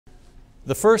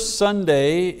The first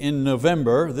Sunday in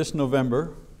November, this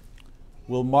November,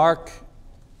 will mark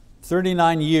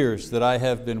 39 years that I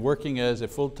have been working as a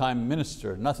full-time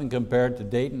minister. Nothing compared to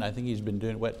Dayton. I think he's been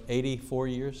doing, 84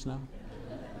 years now?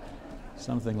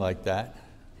 Something like that.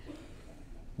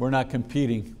 We're not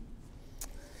competing.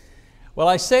 Well,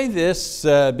 I say this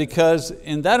because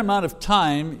in that amount of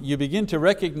time, you begin to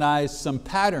recognize some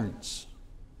patterns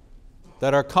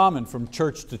that are common from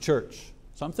church to church.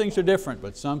 Some things are different,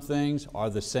 but some things are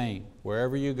the same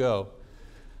wherever you go.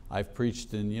 I've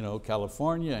preached in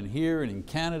California and here and in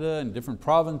Canada and different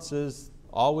provinces.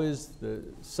 Always,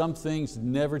 some things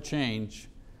never change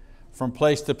from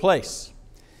place to place.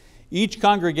 Each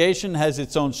congregation has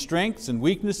its own strengths and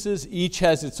weaknesses. Each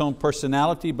has its own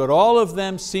personality, but all of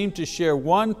them seem to share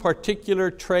one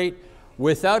particular trait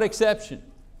without exception.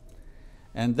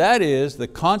 And that is the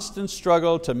constant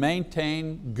struggle to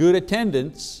maintain good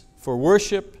attendance for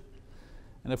worship.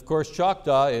 And of course,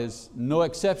 Choctaw is no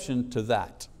exception to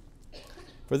that.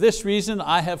 For this reason,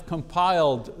 I have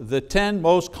compiled the 10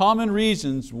 most common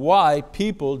reasons why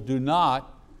people do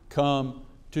not come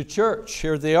to church.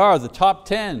 Here they are, the top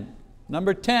 10.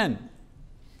 Number 10,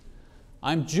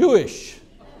 I'm Jewish.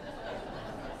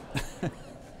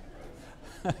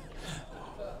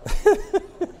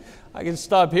 I can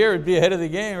stop here and be ahead of the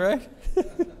game, right?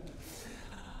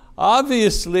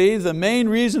 Obviously, the main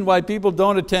reason why people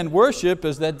don't attend worship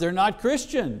is that they're not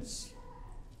Christians.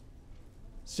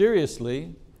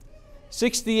 Seriously,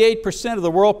 68% of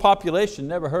the world population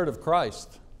never heard of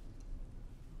Christ.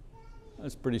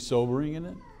 That's pretty sobering, isn't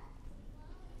it?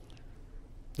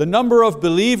 The number of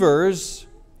believers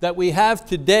that we have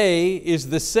today is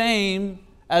the same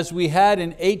as we had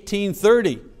in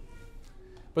 1830,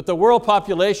 but the world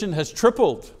population has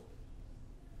tripled.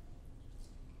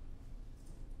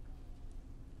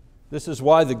 This is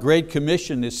why the Great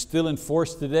Commission is still in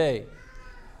force today.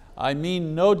 I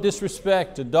mean no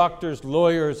disrespect to doctors,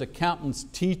 lawyers, accountants,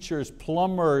 teachers,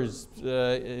 plumbers,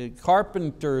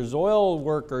 carpenters, oil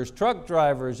workers, truck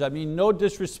drivers. I mean no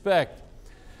disrespect.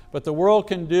 But the world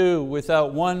can do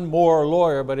without one more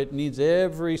lawyer, but it needs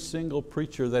every single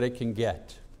preacher that it can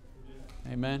get.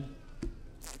 Amen.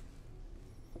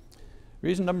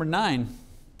 Reason number 9,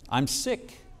 I'm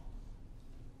sick.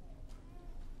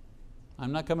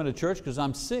 I'm not coming to church because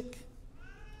I'm sick.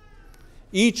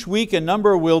 Each week a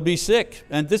number will be sick,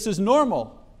 and this is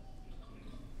normal.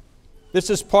 This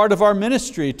is part of our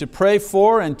ministry, to pray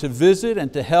for and to visit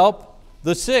and to help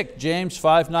the sick. James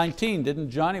 5:19, didn't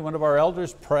Johnny, one of our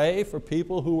elders, pray for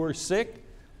people who were sick?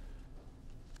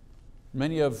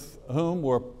 Many of whom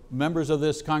were members of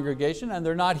this congregation, and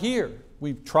they're not here.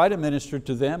 We try to minister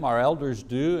to them, our elders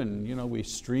do, and we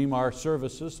stream our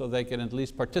services so they can at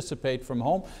least participate from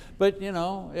home. But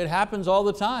it happens all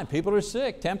the time. People are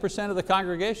sick. 10% of the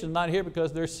congregation is not here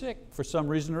because they're sick for some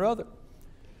reason or other.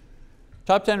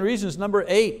 Top 10 reasons, number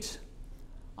 8,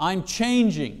 I'm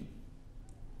changing.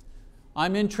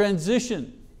 I'm in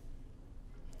transition.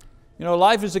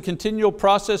 Life is a continual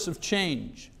process of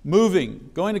change.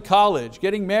 Moving, going to college,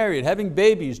 getting married, having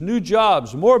babies, new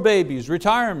jobs, more babies,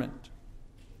 retirement.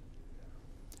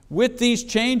 With these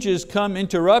changes come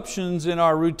interruptions in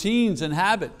our routines and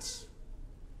habits.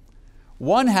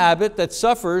 One habit that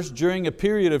suffers during a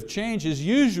period of change is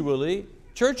usually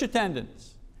church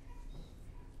attendance.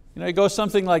 It goes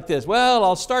something like this. Well,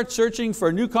 I'll start searching for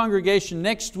a new congregation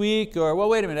next week, or well,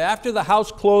 wait a minute, after the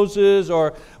house closes,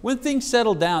 or when things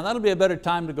settle down, that'll be a better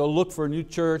time to go look for a new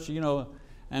church,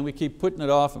 and we keep putting it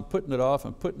off and putting it off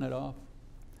and putting it off.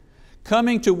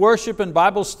 Coming to worship and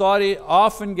Bible study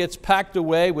often gets packed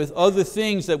away with other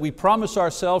things that we promise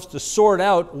ourselves to sort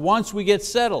out once we get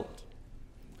settled.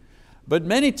 But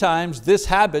many times this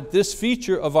habit, this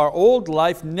feature of our old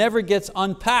life never gets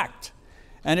unpacked,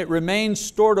 and it remains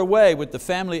stored away with the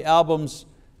family albums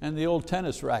and the old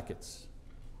tennis rackets.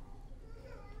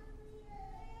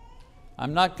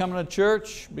 I'm not coming to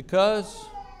church because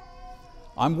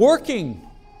I'm working.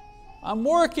 I'm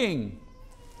working.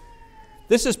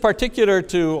 This is particular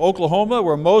to Oklahoma,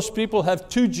 where most people have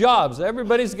 2 jobs.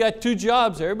 Everybody's got 2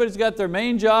 jobs. Everybody's got their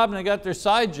main job and they got their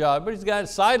side job. Everybody's got a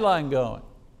sideline going.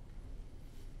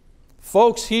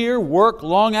 Folks here work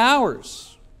long hours.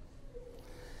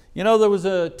 There was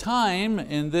a time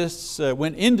in this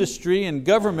when industry and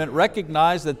government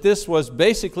recognized that this was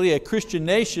basically a Christian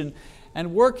nation,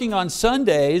 and working on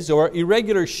Sundays or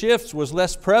irregular shifts was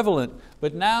less prevalent,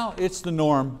 but now it's the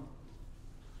norm.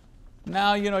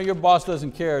 Now your boss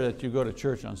doesn't care that you go to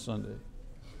church on Sunday.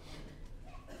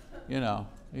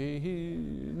 He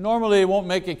normally won't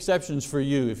make exceptions for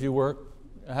you if you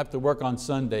have to work on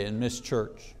Sunday and miss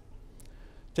church.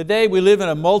 Today we live in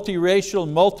a multiracial,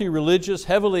 multi-religious,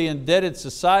 heavily indebted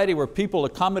society where people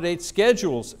accommodate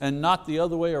schedules and not the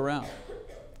other way around.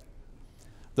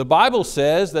 The Bible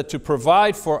says that to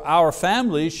provide for our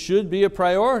families should be a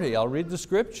priority. I'll read the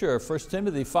scripture, 1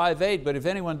 Timothy 5:8, but if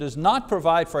anyone does not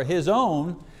provide for his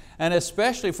own, and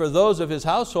especially for those of his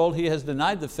household, he has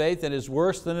denied the faith and is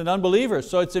worse than an unbeliever.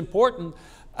 So it's important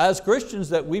as Christians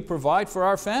that we provide for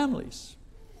our families.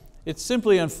 It's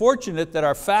simply unfortunate that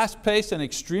our fast-paced and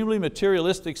extremely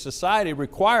materialistic society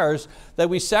requires that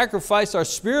we sacrifice our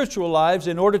spiritual lives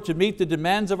in order to meet the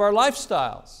demands of our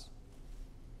lifestyles.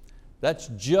 That's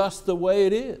just the way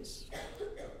it is.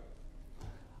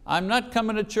 I'm not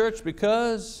coming to church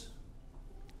because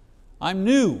I'm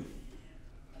new.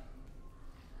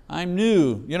 I'm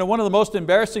new. You know, one of the most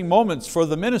embarrassing moments for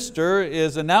the minister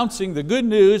is announcing the good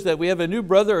news that we have a new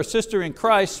brother or sister in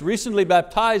Christ recently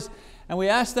baptized, and we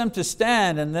ask them to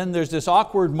stand, and then there's this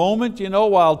awkward moment, you know,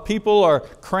 while people are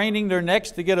craning their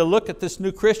necks to get a look at this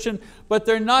new Christian, but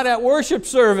they're not at worship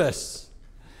service.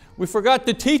 We forgot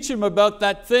to teach them about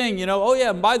that thing, you know, oh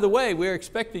yeah, and by the way, we're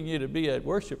expecting you to be at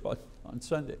worship on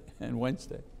Sunday and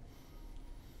Wednesday.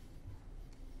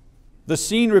 The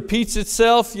scene repeats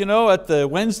itself, you know, at the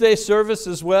Wednesday service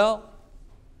as well.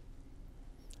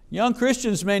 Young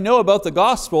Christians may know about the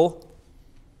gospel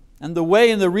and the way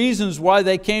and the reasons why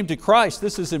they came to Christ.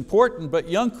 This is important, but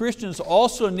young Christians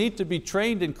also need to be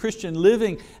trained in Christian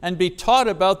living and be taught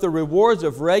about the rewards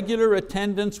of regular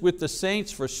attendance with the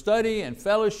saints for study and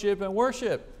fellowship and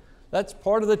worship. That's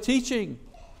part of the teaching.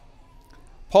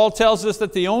 Paul tells us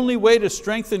that the only way to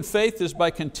strengthen faith is by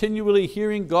continually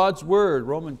hearing God's word,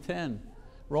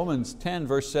 Romans 10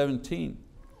 verse 17.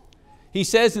 He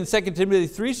says in 2 Timothy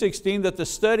 3:16 that the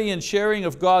study and sharing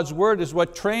of God's word is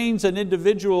what trains an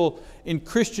individual in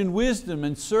Christian wisdom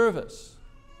and service.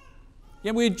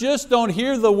 Yet we just don't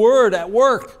hear the word at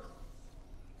work.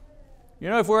 You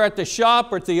know, if we're at the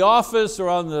shop or at the office or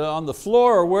on the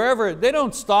floor or wherever, they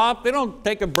don't stop, they don't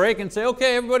take a break and say,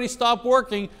 okay, everybody stop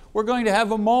working, we're going to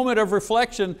have a moment of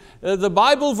reflection. The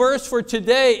Bible verse for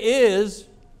today is,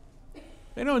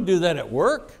 they don't do that at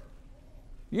work.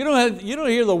 You don't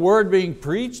hear the word being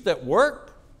preached at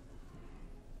work.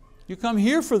 You come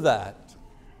here for that.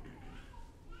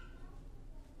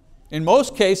 In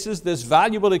most cases, this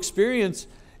valuable experience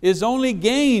is only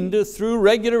gained through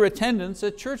regular attendance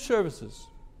at church services.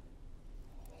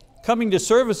 Coming to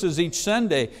services each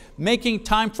Sunday, making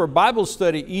time for Bible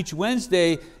study each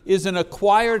Wednesday is an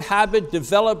acquired habit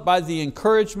developed by the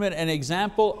encouragement and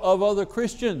example of other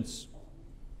Christians.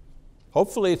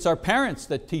 Hopefully it's our parents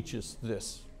that teach us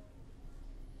this.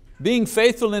 Being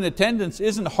faithful in attendance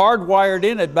isn't hardwired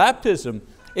in at baptism.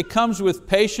 It comes with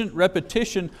patient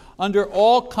repetition under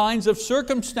all kinds of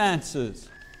circumstances.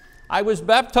 I was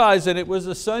baptized and it was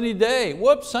a sunny day.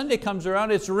 Whoops, Sunday comes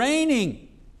around, it's raining.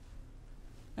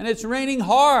 And it's raining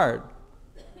hard.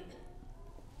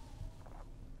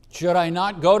 Should I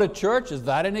not go to church? Is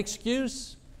that an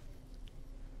excuse?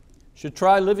 Should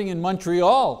try living in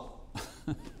Montreal.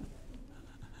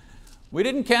 We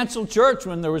didn't cancel church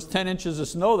when there was 10 inches of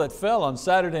snow that fell on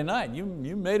Saturday night. You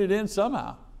made it in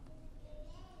somehow.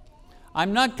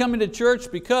 I'm not coming to church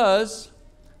because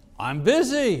I'm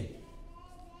busy.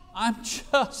 I'm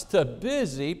just a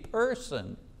busy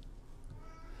person.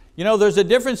 You know, there's a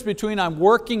difference between I'm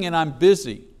working and I'm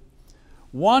busy.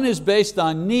 One is based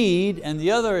on need and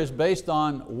the other is based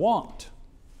on want.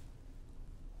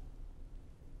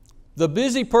 The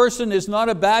busy person is not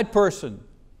a bad person.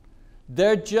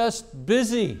 They're just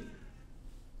busy.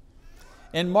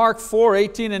 In Mark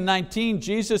 4:18 and 19,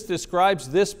 Jesus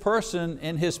describes this person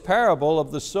in His parable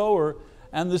of the sower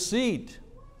and the seed.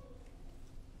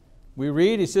 We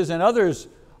read, He says, and others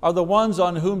are the ones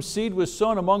on whom seed was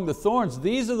sown among the thorns.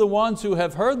 These are the ones who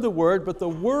have heard the word, but the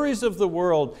worries of the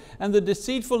world and the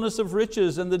deceitfulness of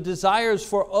riches and the desires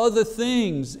for other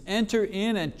things enter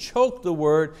in and choke the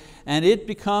word, and it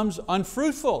becomes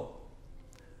unfruitful.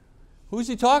 Who's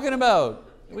He talking about?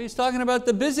 He's talking about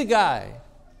the busy guy.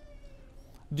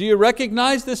 Do you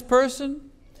recognize this person?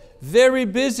 Very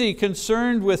busy,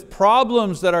 concerned with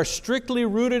problems that are strictly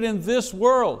rooted in this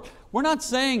world. We're not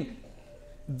saying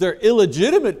they're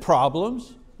illegitimate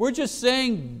problems. We're just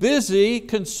saying busy,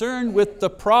 concerned with the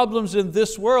problems in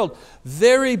this world.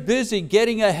 Very busy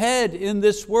getting ahead in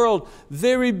this world.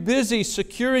 Very busy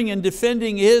securing and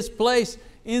defending his place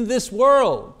in this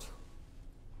world.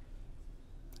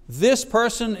 This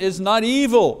person is not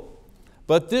evil,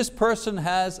 but this person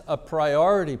has a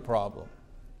priority problem.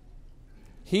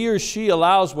 He or she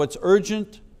allows what's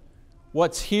urgent,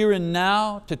 what's here and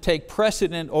now, to take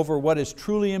precedent over what is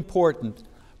truly important,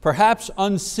 perhaps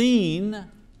unseen,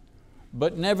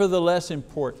 but nevertheless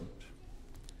important.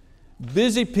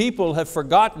 Busy people have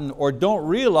forgotten or don't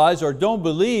realize or don't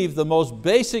believe the most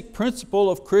basic principle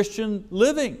of Christian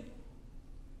living.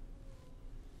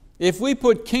 If we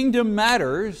put kingdom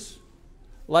matters,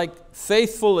 like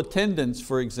faithful attendance,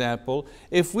 for example,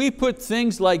 if we put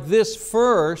things like this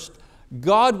first,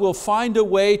 God will find a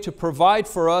way to provide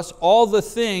for us all the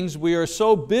things we are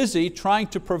so busy trying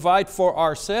to provide for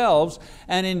ourselves,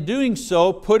 and in doing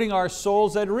so, putting our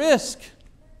souls at risk.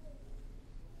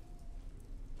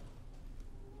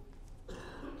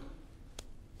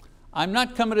 I'm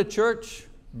not coming to church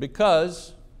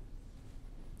because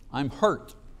I'm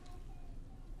hurt.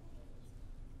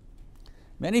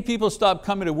 Many people stop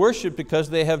coming to worship because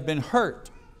they have been hurt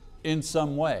in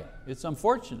some way. It's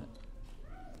unfortunate.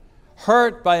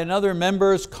 Hurt by another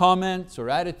member's comments or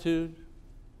attitude,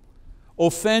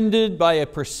 offended by a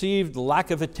perceived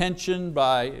lack of attention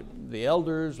by the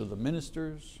elders or the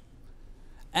ministers,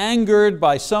 angered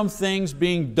by some things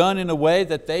being done in a way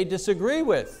that they disagree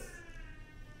with,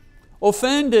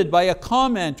 offended by a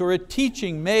comment or a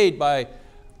teaching made by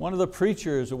one of the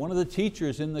preachers or one of the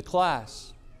teachers in the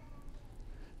class.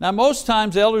 Now most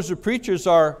times elders or preachers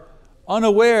are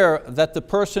unaware that the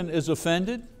person is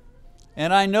offended,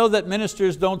 and I know that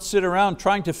ministers don't sit around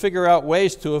trying to figure out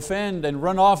ways to offend and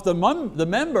run off the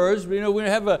members. We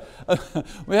have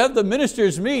the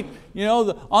ministers meet,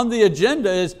 on the agenda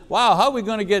is, wow, how are we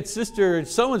going to get sister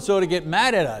so-and-so to get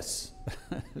mad at us?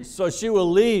 So she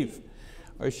will leave,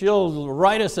 or she'll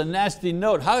write us a nasty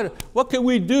note. What can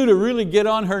we do to really get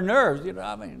on her nerves?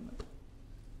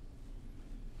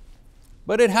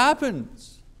 But it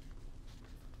happens.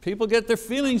 People get their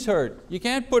feelings hurt. You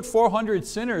can't put 400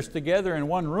 sinners together in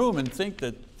one room and think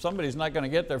that somebody's not going to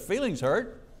get their feelings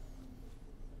hurt.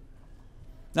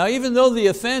 Now, even though the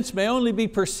offense may only be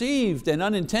perceived and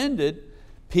unintended,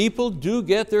 people do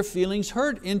get their feelings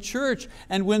hurt in church.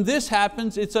 And when this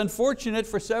happens, it's unfortunate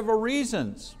for several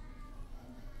reasons.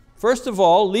 First of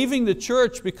all, leaving the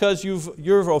church because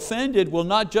you're offended will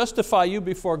not justify you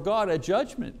before God at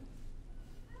judgment.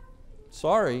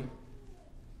 Sorry.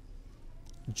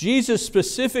 Jesus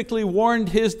specifically warned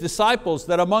His disciples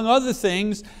that among other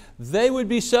things, they would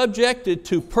be subjected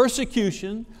to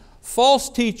persecution, false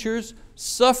teachers,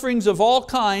 sufferings of all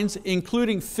kinds,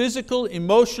 including physical,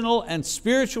 emotional, and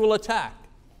spiritual attack.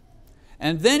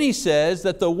 And then He says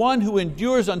that the one who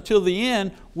endures until the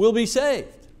end will be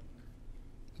saved.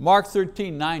 Mark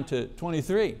 13,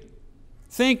 9-23.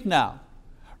 Think now.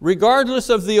 Regardless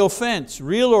of the offense,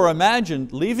 real or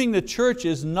imagined, leaving the church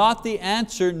is not the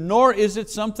answer, nor is it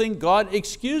something God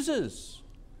excuses.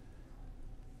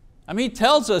 He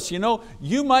tells us,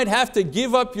 you might have to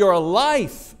give up your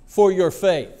life for your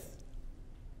faith,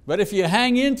 but if you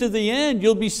hang in to the end,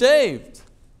 you'll be saved.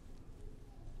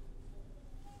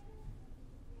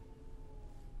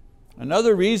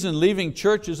 Another reason leaving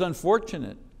church is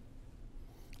unfortunate.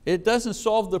 It doesn't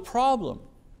solve the problem.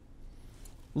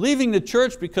 Leaving the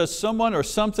church because someone or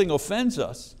something offends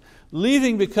us,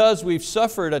 leaving because we've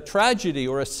suffered a tragedy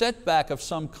or a setback of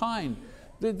some kind,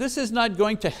 this is not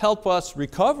going to help us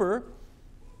recover.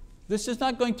 This is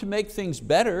not going to make things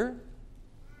better.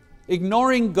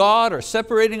 Ignoring God or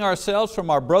separating ourselves from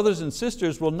our brothers and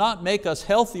sisters will not make us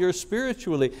healthier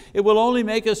spiritually. It will only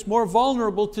make us more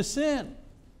vulnerable to sin.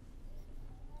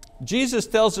 Jesus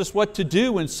tells us what to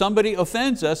do when somebody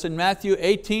offends us in Matthew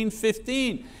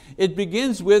 18:15. It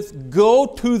begins with, go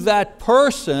to that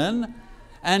person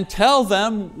and tell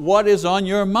them what is on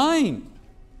your mind.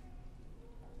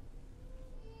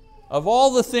 Of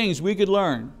all the things we could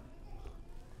learn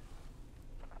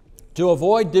to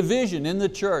avoid division in the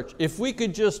church, if we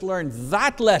could just learn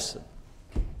that lesson.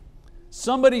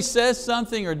 Somebody says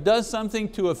something or does something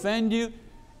to offend you,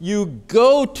 you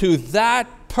go to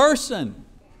that person.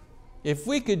 If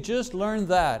we could just learn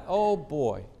that, oh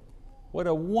boy, what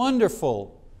a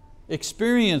wonderful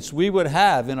experience we would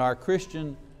have in our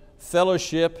Christian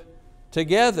fellowship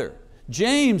together.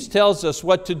 James tells us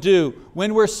what to do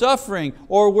when we're suffering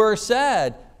or we're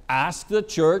sad. Ask the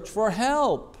church for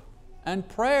help and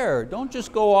prayer. Don't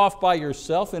just go off by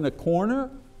yourself in a corner.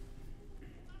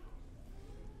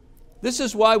 This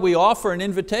is why we offer an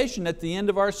invitation at the end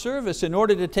of our service in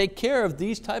order to take care of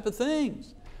these type of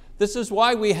things. This is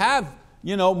why we have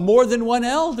more than one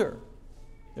elder.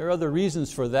 There are other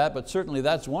reasons for that, but certainly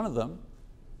that's one of them.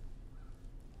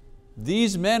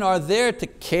 These men are there to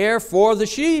care for the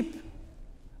sheep,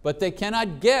 but they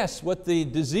cannot guess what the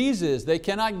disease is. They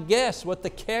cannot guess what the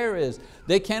care is.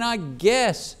 They cannot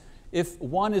guess if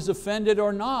one is offended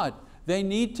or not. They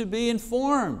need to be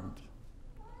informed.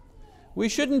 We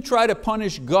shouldn't try to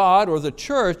punish God or the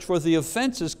church for the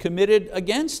offenses committed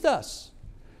against us.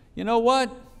 You know what?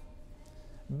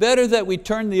 Better that we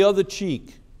turn the other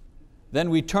cheek than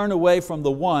we turn away from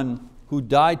the one who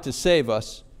died to save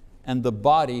us and the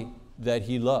body that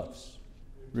He loves.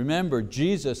 Remember,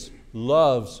 Jesus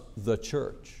loves the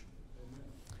church.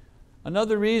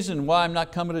 Another reason why I'm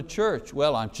not coming to church,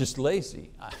 well, I'm just lazy.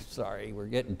 I'm sorry, we're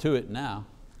getting to it now.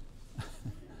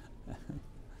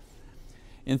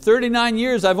 In 39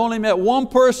 years, I've only met one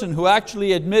person who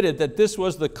actually admitted that this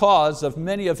was the cause of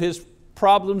many of his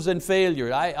problems and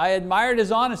failure. I admired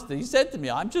his honesty. He said to me,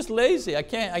 I'm just lazy, I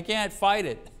can't fight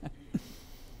it.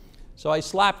 So I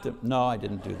slapped him. No, I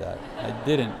didn't do that. I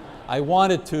didn't. I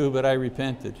wanted to, but I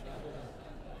repented.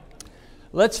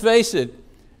 Let's face it,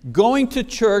 going to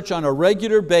church on a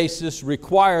regular basis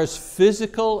requires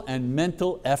physical and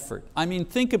mental effort. I mean,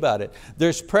 think about it.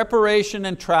 There's preparation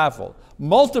and travel.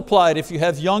 Multiply it if you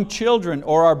have young children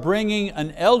or are bringing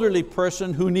an elderly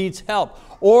person who needs help,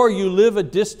 or you live a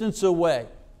distance away.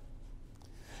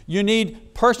 You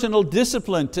need personal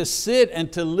discipline to sit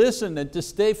and to listen and to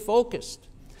stay focused.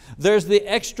 There's the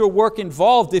extra work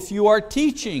involved if you are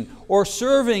teaching or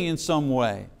serving in some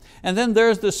way. And then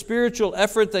there's the spiritual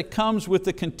effort that comes with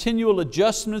the continual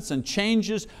adjustments and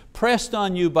changes pressed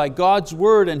on you by God's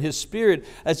word and His Spirit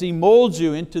as He molds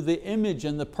you into the image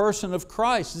and the person of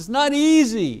Christ. It's not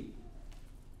easy.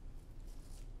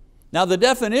 Now, the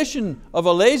definition of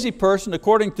a lazy person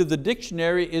according to the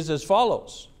dictionary is as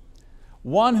follows: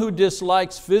 one who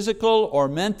dislikes physical or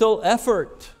mental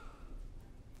effort.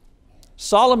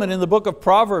 Solomon in the book of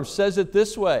Proverbs says it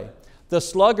this way: the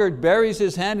sluggard buries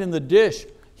his hand in the dish.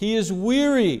 He is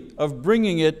weary of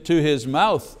bringing it to his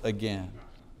mouth again.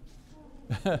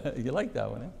 You like that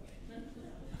one, eh?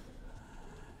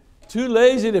 Too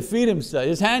lazy to feed himself.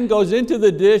 His hand goes into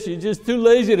the dish, he's just too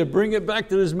lazy to bring it back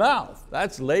to his mouth.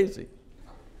 That's lazy.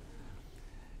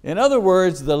 In other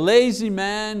words, the lazy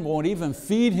man won't even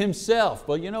feed himself.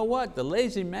 But you know what? The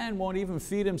lazy man won't even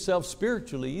feed himself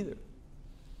spiritually either.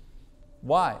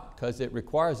 Why? Because it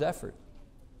requires effort.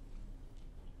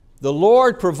 The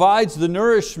Lord provides the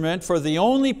nourishment for the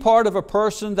only part of a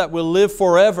person that will live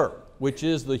forever, which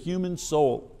is the human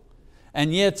soul.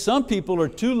 And yet some people are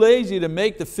too lazy to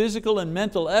make the physical and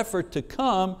mental effort to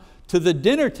come to the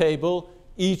dinner table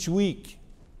each week.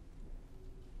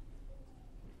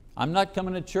 I'm not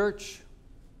coming to church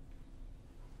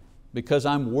because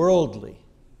I'm worldly.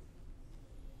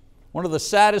 One of the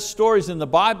saddest stories in the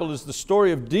Bible is the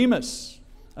story of Demas,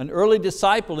 an early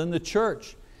disciple in the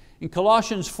church. In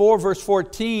Colossians 4 verse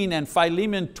 14 and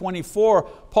Philemon 24,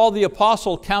 Paul the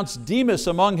Apostle counts Demas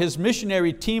among his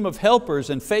missionary team of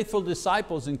helpers and faithful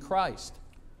disciples in Christ.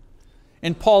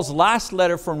 In Paul's last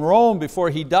letter from Rome before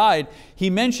he died,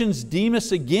 he mentions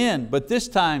Demas again, but this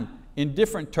time in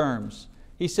different terms.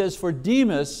 He says, for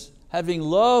Demas, having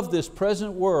loved this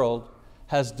present world,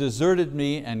 has deserted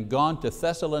me and gone to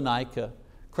Thessalonica.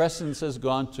 Crescens has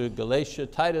gone to Galatia,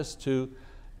 Titus to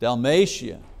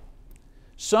Dalmatia.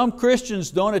 Some Christians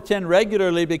don't attend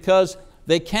regularly because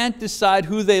they can't decide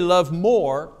who they love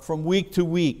more from week to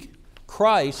week,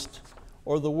 Christ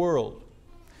or the world.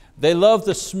 They love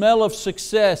the smell of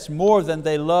success more than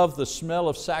they love the smell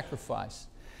of sacrifice.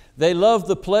 They love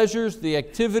the pleasures, the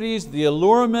activities, the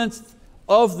allurements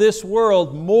of this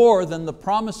world more than the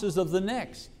promises of the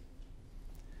next.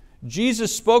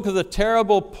 Jesus spoke of the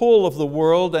terrible pull of the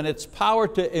world and its power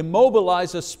to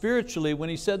immobilize us spiritually when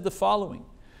He said the following: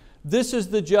 this is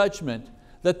the judgment,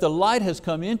 that the light has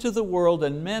come into the world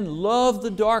and men love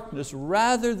the darkness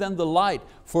rather than the light,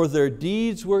 for their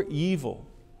deeds were evil.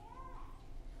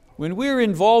 When we're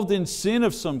involved in sin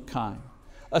of some kind,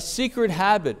 a secret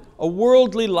habit, a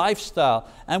worldly lifestyle,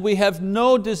 and we have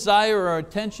no desire or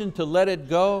intention to let it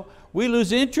go, we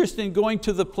lose interest in going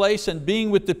to the place and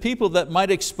being with the people that might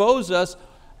expose us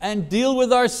and deal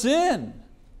with our sin.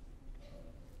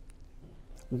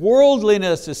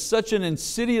 Worldliness is such an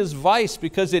insidious vice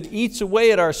because it eats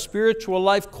away at our spiritual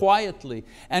life quietly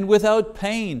and without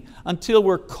pain until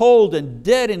we're cold and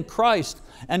dead in Christ,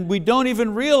 and we don't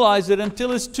even realize it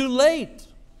until it's too late.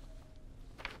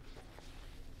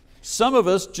 Some of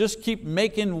us just keep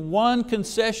making one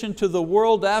concession to the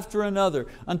world after another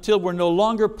until we're no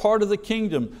longer part of the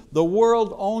kingdom. The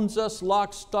world owns us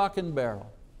lock, stock, and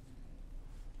barrel.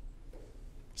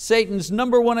 Satan's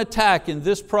number one attack in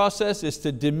this process is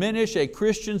to diminish a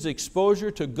Christian's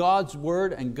exposure to God's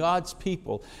word and God's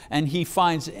people. And he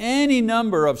finds any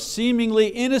number of seemingly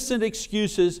innocent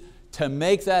excuses to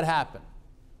make that happen.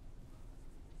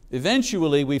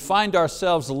 Eventually, we find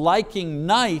ourselves liking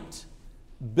night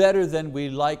better than we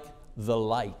like the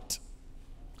light.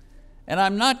 And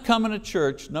I'm not coming to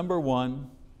church, number one.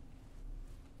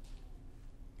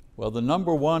 Well, the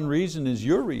number one reason is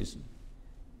your reason.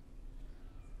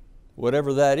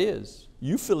 Whatever that is,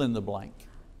 you fill in the blank.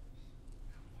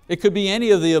 It could be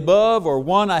any of the above or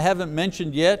one I haven't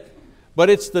mentioned yet, but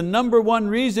it's the number one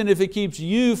reason if it keeps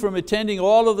you from attending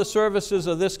all of the services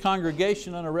of this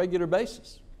congregation on a regular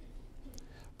basis.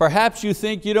 Perhaps you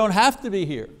think you don't have to be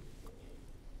here.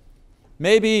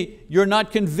 Maybe you're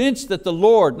not convinced that the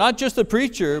Lord, not just the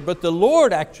preacher, but the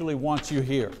Lord actually wants you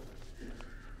here.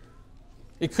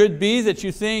 It could be that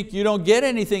you think you don't get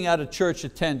anything out of church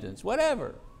attendance,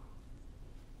 whatever.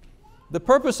 The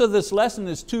purpose of this lesson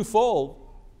is twofold.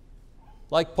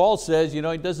 Like Paul says, he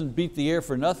doesn't beat the air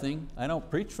for nothing. I don't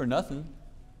preach for nothing.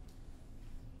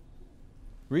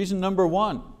 Reason number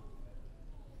one,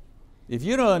 if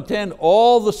you don't attend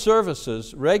all the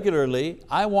services regularly,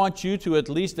 I want you to at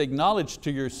least acknowledge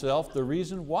to yourself the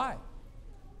reason why.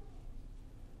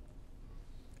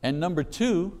 And number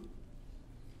two,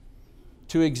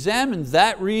 to examine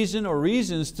that reason or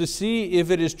reasons to see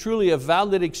if it is truly a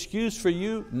valid excuse for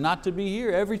you not to be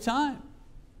here every time.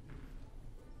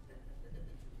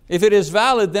 If it is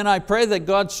valid, then I pray that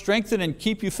God strengthen and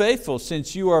keep you faithful,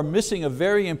 since you are missing a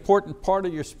very important part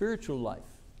of your spiritual life.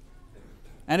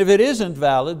 And if it isn't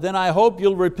valid, then I hope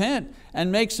you'll repent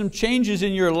and make some changes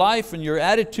in your life and your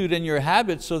attitude and your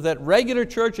habits so that regular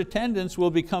church attendance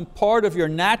will become part of your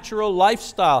natural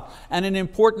lifestyle and an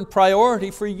important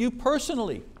priority for you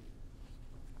personally.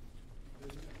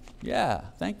 Yeah,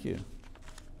 thank you.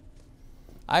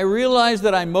 I realize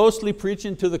that I'm mostly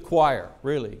preaching to the choir,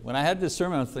 really. When I had this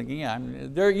sermon, I was thinking,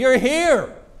 you're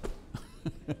here.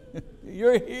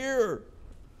 You're here.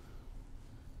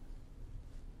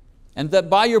 And that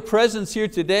by your presence here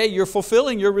today, you're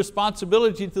fulfilling your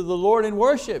responsibility to the Lord in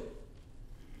worship.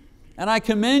 And I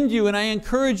commend you and I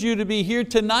encourage you to be here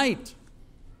tonight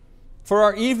for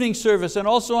our evening service, and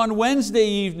also on Wednesday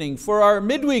evening for our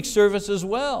midweek service as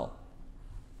well.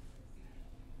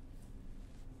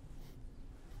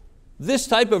 This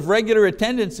type of regular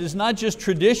attendance is not just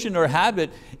tradition or habit,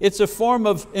 it's a form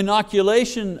of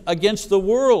inoculation against the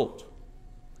world.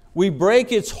 We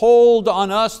break its hold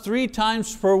on us 3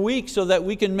 times per week so that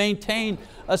we can maintain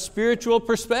a spiritual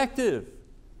perspective.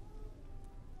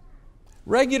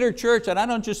 Regular church, and I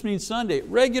don't just mean Sunday,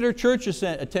 regular church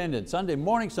attendance, Sunday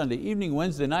morning, Sunday evening,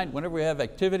 Wednesday night, whenever we have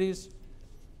activities.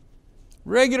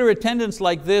 Regular attendance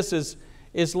like this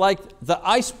is like the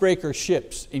icebreaker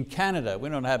ships in Canada. We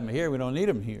don't have them here, we don't need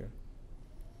them here.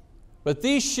 But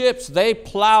these ships, they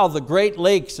plow the Great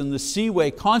Lakes and the seaway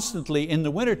constantly in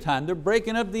the wintertime. They're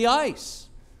breaking up the ice.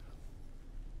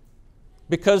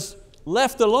 Because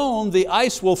left alone, the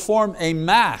ice will form a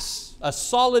mass, a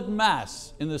solid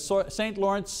mass in the St.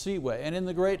 Lawrence Seaway and in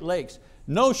the Great Lakes.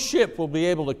 No ship will be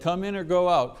able to come in or go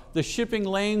out. The shipping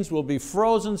lanes will be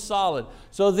frozen solid.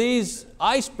 So these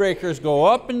icebreakers go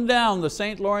up and down the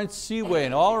St. Lawrence Seaway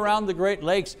and all around the Great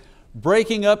Lakes,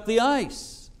 breaking up the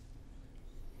ice.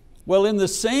 Well, in the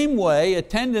same way,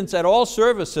 attendance at all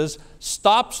services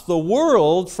stops the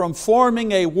world from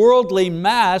forming a worldly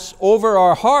mass over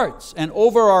our hearts and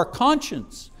over our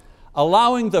conscience,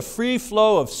 allowing the free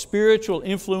flow of spiritual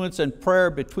influence and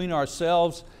prayer between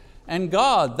ourselves and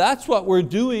God. That's what we're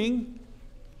doing.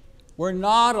 We're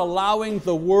not allowing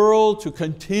the world to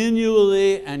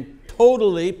continually and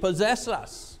totally possess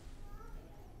us.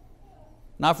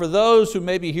 Now, for those who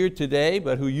may be here today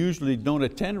but who usually don't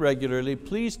attend regularly,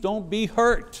 please don't be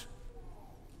hurt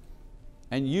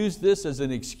and use this as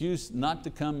an excuse not to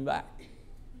come back.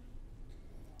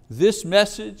 This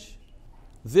message,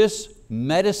 this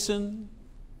medicine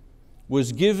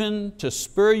was given to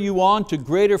spur you on to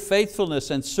greater faithfulness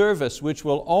and service, which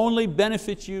will only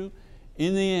benefit you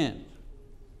in the end.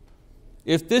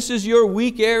 If this is your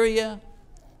weak area,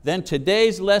 then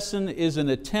today's lesson is an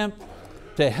attempt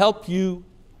to help you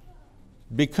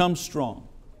become strong.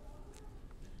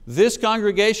 This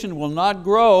congregation will not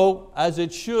grow as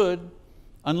it should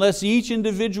unless each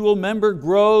individual member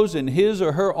grows in his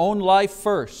or her own life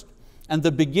first. And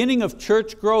the beginning of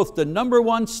church growth, the number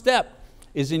one step,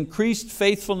 is increased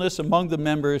faithfulness among the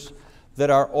members that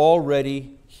are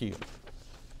already here.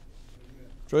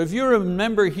 So if you're a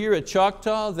member here at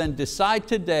Choctaw, then decide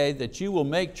today that you will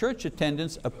make church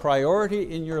attendance a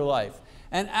priority in your life.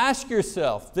 And ask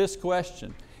yourself this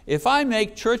question: if I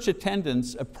make church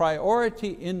attendance a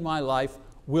priority in my life,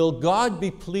 will God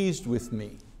be pleased with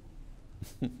me?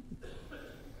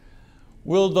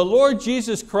 Will the Lord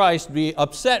Jesus Christ be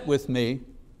upset with me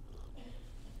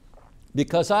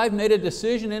because I've made a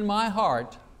decision in my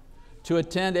heart to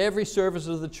attend every service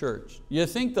of the church. You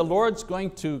think the Lord's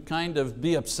going to kind of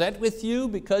be upset with you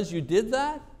because you did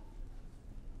that?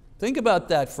 Think about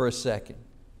that for a second.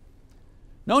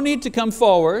 No need to come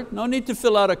forward, no need to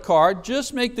fill out a card,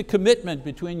 just make the commitment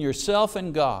between yourself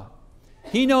and God.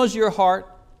 He knows your heart,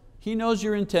 He knows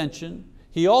your intention,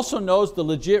 He also knows the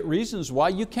legit reasons why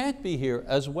you can't be here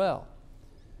as well.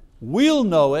 We'll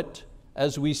know it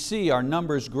as we see our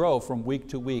numbers grow from week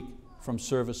to week, from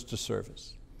service to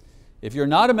service. If you're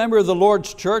not a member of the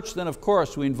Lord's church, then of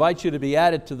course we invite you to be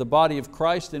added to the body of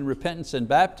Christ in repentance and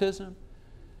baptism.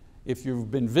 If you've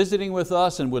been visiting with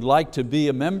us and would like to be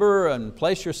a member and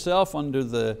place yourself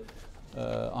under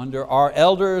our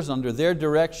elders, under their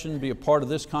direction, be a part of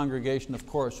this congregation, of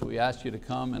course, we ask you to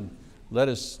come and let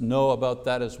us know about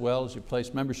that as well as you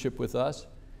place membership with us.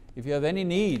 If you have any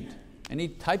need, any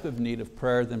type of need of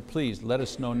prayer, then please let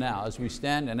us know now as we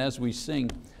stand and as we sing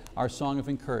our song of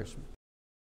encouragement.